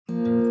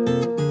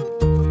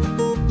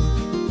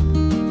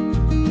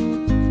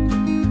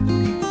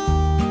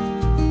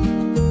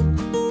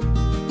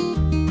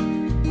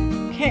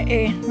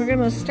Okay, we're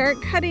gonna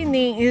start cutting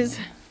these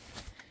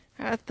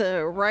at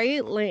the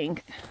right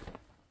length.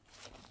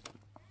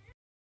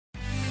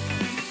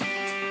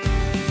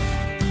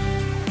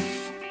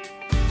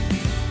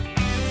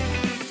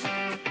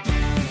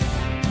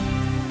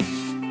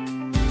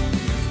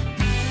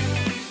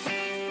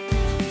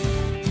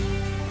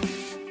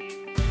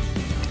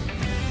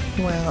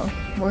 Well,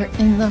 we're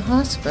in the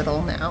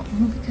hospital now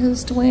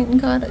because Dwayne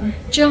got a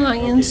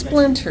giant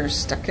splinter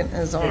stuck in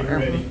his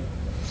arm.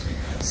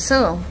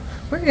 So,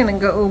 we're gonna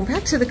go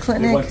back to the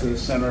clinic. It went to the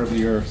center of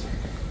the earth.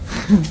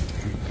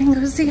 And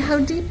go see how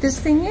deep this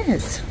thing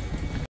is.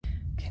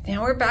 Okay,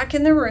 now we're back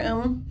in the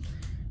room,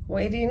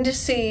 waiting to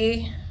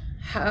see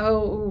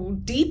how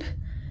deep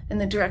in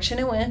the direction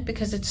it went,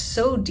 because it's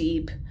so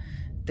deep.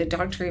 The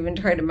doctor even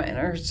tried a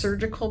minor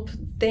surgical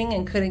thing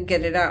and couldn't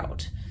get it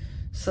out.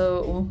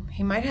 So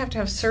he might have to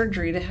have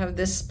surgery to have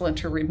this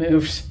splinter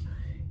removed.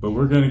 But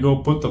we're gonna go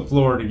put the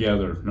floor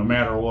together, no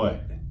matter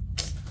what.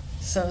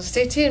 So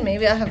stay tuned,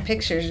 maybe I'll have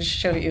pictures to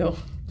show you.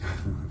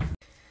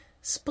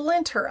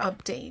 Splinter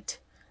update.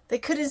 They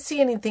couldn't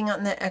see anything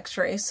on the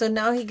x-ray, so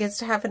now he gets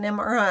to have an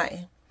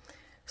MRI.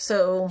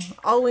 So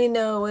all we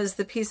know is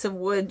the piece of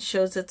wood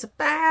shows it's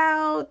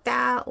about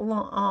that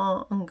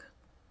long.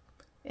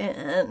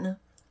 And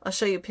I'll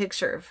show you a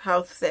picture of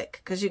how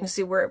thick, because you can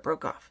see where it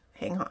broke off.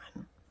 Hang on.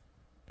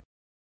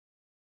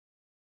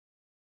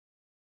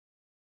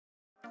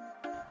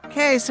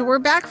 Okay, so we're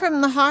back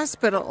from the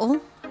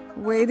hospital,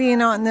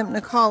 waiting on them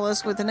to call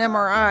us with an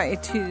MRI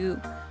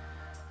to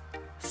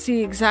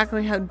see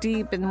exactly how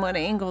deep and what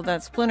angle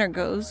that splinter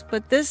goes.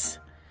 But this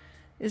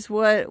is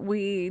what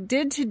we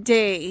did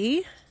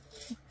today.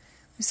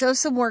 We still have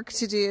some work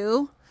to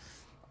do.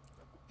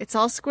 It's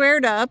all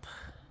squared up,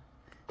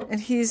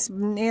 and he's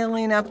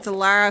nailing up the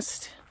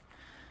last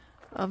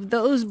of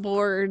those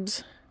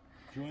boards.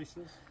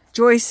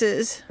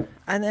 Joists.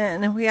 And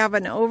then we have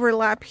an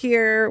overlap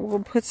here. We'll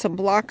put some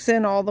blocks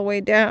in all the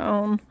way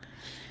down.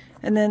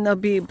 And then there'll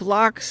be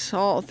blocks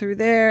all through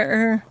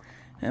there.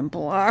 And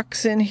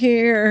blocks in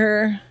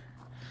here.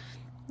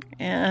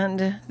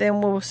 And then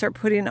we'll start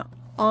putting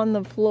on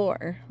the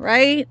floor,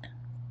 right?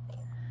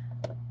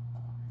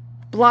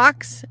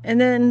 Blocks and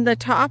then the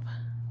top.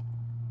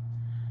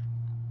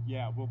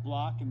 Yeah, we'll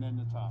block and then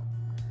the top.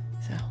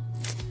 So,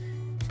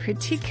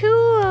 pretty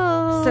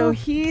cool. So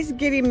he's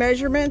getting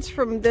measurements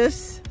from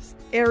this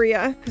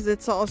area because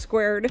it's all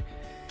squared.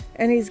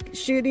 And he's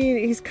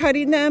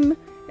cutting them,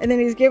 and then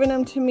he's giving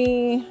them to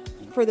me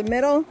for the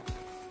middle.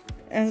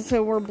 And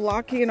so we're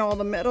blocking all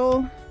the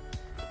middle.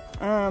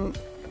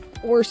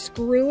 We're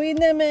screwing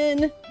them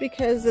in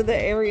because of the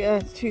area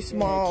is too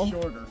small.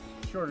 Yeah,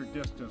 shorter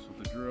distance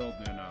with the drill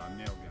than a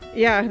nail gun.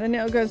 Yeah, the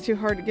nail gun's too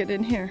hard to get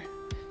in here.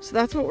 So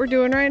that's what we're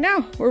doing right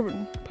now. We're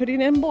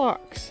putting in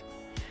blocks.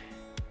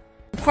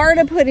 Part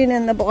of putting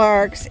in the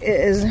blocks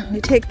is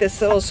we take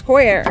this little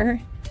square.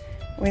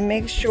 We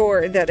make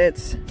sure that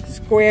it's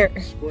square.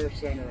 Square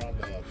center on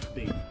the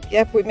beam.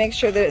 Yep, we make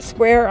sure that it's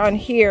square on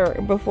here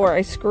before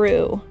I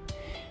screw.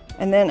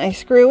 And then I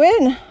screw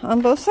in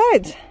on both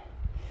sides.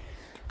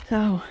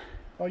 So.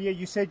 Oh yeah,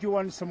 you said you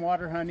wanted some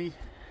water, honey.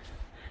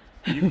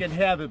 You can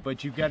have it,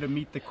 but you've got to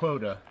meet the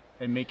quota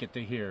and make it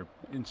to here,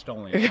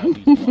 installing all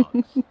these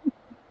blocks.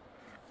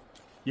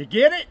 You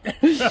get it?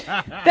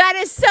 That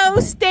is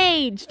so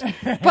staged.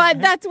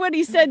 But that's what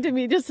he said to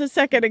me just a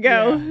second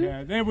ago.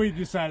 Yeah. Then we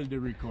decided to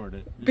record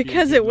it.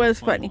 Because it was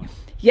funny.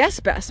 Yes,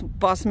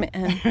 boss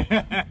man.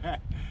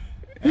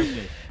 Okay.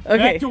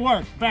 Back to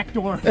work. Back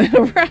to work.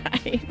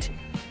 Right.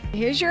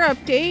 Here's your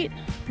update.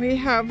 We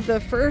have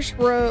the first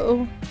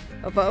row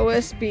of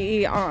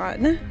OSB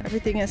on.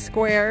 Everything is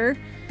square.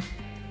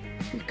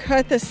 We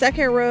cut the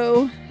second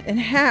row in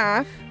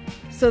half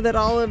so that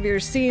all of your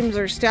seams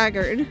are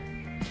staggered.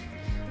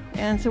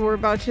 And so we're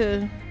about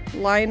to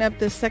line up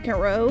the second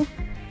row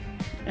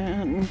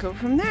and go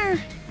from there.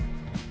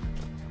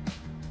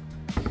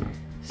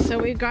 So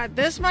we've got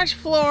this much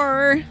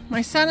floor.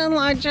 My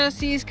son-in-law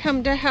Jesse's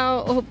come to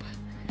help.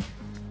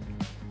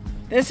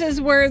 This is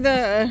where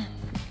the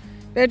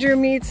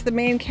bedroom meets the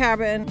main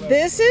cabin.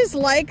 This is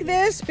like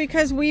this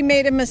because we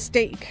made a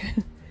mistake.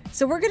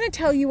 So we're gonna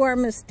tell you our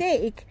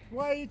mistake.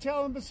 Why are you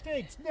telling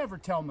mistakes? Never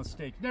tell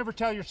mistakes. Never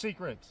tell your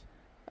secrets.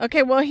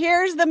 Okay, well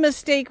here's the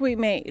mistake we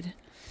made.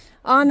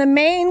 On the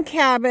main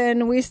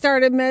cabin, we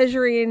started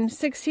measuring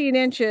 16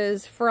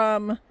 inches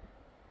from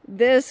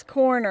this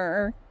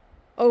corner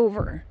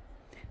over.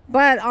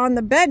 But on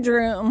the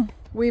bedroom,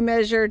 we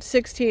measured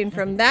 16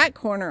 from that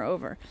corner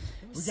over.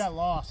 We got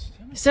lost.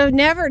 So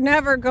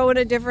never go in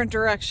a different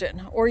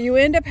direction, or you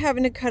end up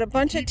having to cut a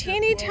bunch of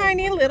teeny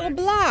tiny little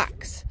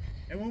blocks.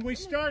 And when we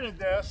started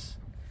this,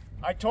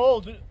 I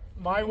told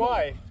my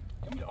wife,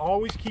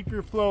 always keep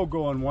your flow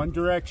going one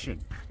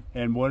direction.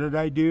 And what did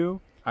I do?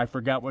 I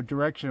forgot what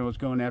direction it was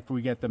going after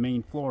we got the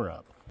main floor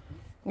up.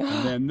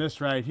 And then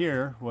this right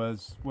here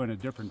went a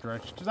different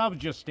direction because I was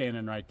just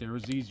standing right there. It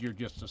was easier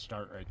just to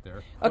start right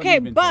there. Okay,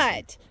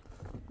 but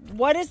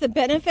what is the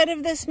benefit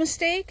of this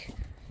mistake?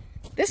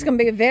 This is going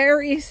to be a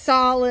very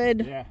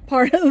solid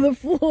part of the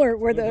floor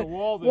where There's the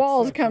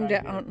walls come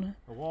down.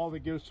 A wall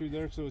that goes through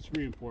there, so it's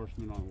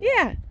reinforcement on the wall.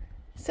 Yeah.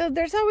 So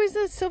there's always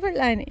a silver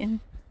lining.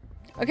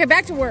 Okay,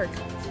 back to work.